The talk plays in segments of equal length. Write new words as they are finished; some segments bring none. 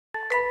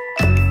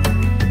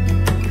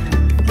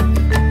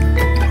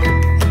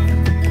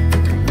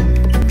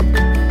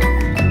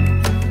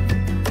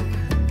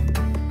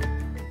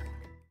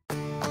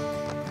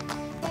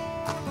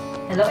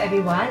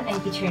everyone, I'm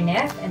Teacher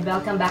Neth and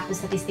welcome back to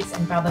Statistics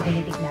and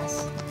Probability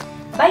class.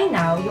 By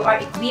now, you are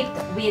equipped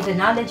with the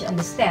knowledge and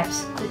the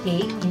steps to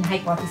take in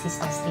hypothesis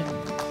testing.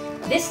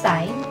 This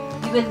time,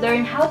 you will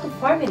learn how to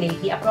formulate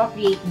the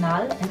appropriate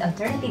null and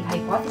alternative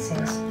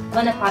hypothesis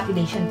on a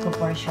population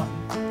proportion.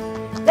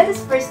 Let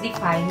us first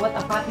define what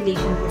a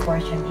population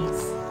proportion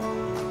is.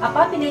 A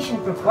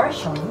population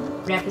proportion,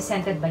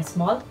 represented by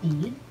small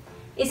p,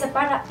 is a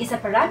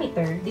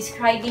parameter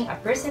describing a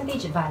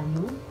percentage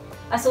value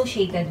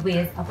associated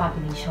with a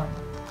population.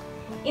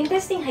 In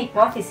testing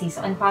hypotheses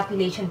on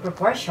population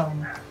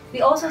proportion,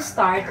 we also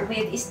start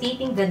with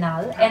stating the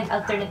null and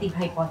alternative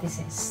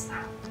hypothesis.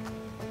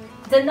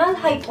 The null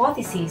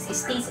hypothesis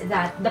states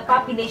that the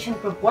population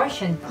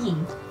proportion P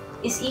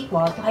is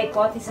equal to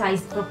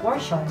hypothesized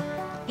proportion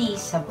P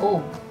sub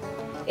O.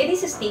 It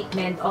is a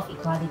statement of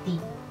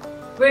equality,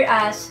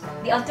 whereas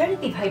the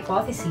alternative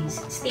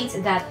hypothesis states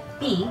that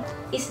P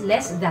is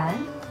less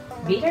than,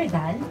 greater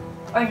than,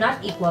 or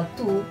not equal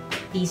to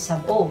P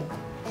sub O.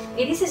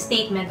 It is a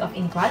statement of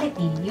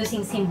inequality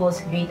using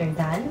symbols greater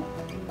than,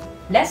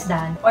 less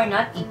than, or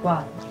not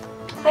equal.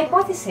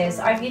 Hypotheses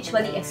are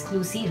mutually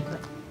exclusive.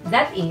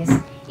 That is,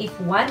 if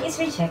one is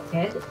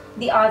rejected,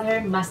 the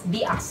other must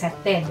be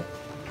accepted,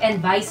 and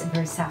vice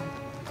versa.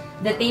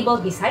 The table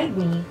beside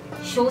me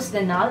shows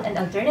the null and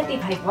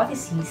alternative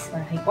hypotheses or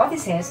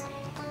hypotheses,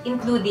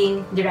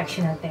 including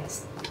directional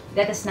test.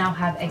 Let us now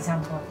have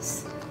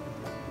examples.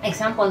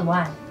 Example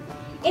 1.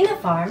 In a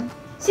farm,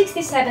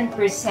 67%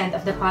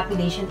 of the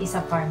population is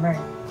a farmer.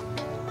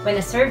 When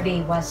a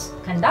survey was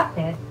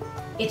conducted,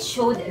 it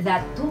showed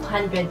that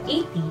 280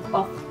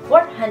 of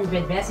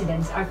 400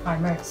 residents are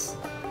farmers.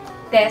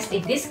 Test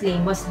if this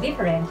claim was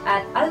different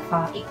at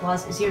alpha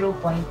equals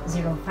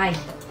 0.05.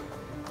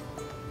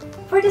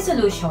 For the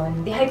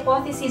solution, the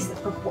hypothesized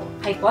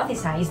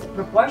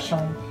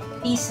proportion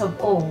P sub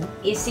O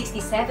is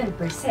 67%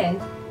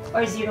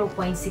 or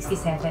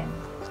 0.67.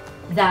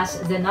 Thus,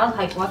 the null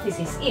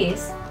hypothesis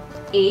is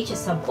H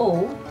sub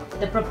O,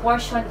 the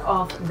proportion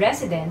of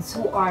residents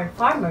who are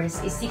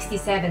farmers is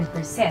 67%,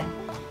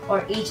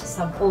 or H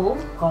sub O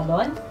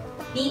colon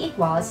P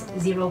equals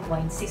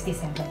 0.67.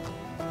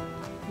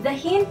 The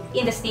hint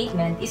in the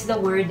statement is the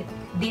word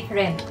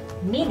different,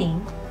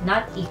 meaning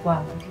not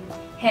equal.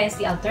 Hence,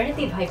 the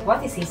alternative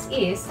hypothesis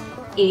is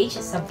H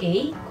sub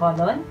A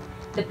colon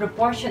the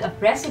proportion of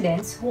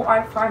residents who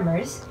are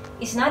farmers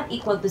is not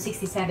equal to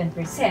 67%,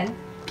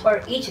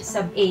 or H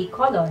sub A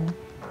colon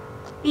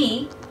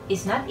P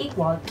is not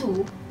equal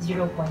to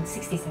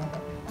 0.67.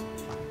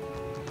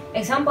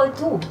 Example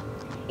 2.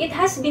 It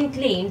has been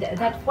claimed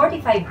that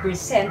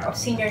 45% of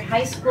senior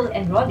high school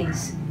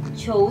enrollees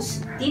chose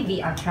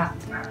TVL track.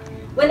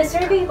 When a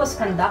survey was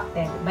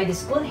conducted by the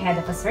school head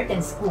of a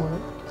certain school,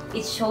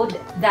 it showed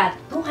that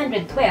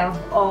 212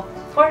 of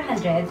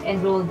 400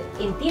 enrolled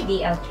in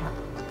TVL track.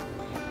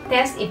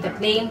 Test if the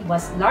claim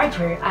was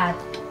larger at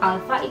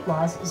alpha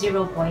equals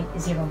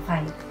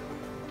 0.05.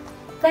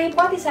 The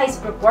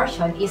hypothesized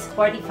proportion is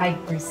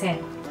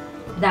 45%.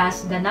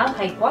 Thus, the null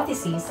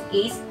hypothesis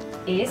is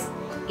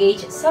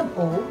H sub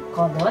O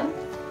colon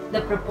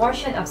the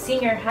proportion of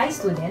senior high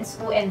students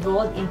who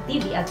enrolled in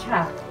TVL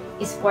track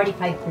is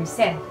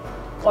 45%,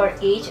 or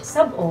H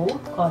sub O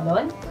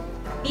colon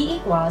P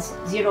equals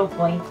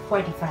 0.45.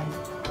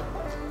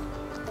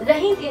 The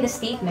hint in the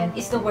statement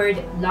is the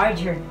word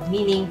larger,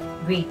 meaning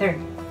greater.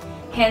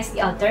 Hence, the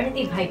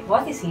alternative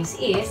hypothesis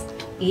is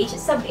H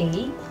sub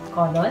A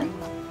colon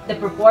the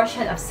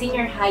proportion of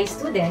senior high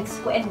students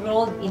who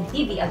enrolled in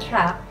TVL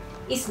track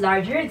is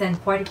larger than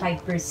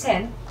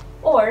 45%,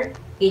 or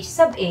H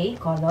sub A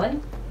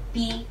colon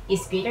P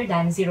is greater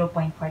than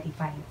 0.45.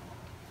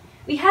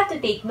 We have to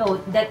take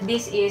note that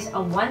this is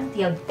a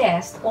one-tailed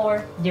test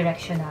or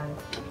directional.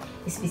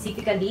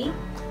 Specifically,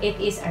 it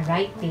is a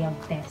right-tailed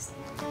test.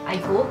 I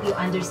hope you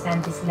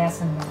understand this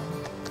lesson well.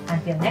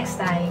 Until next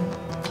time!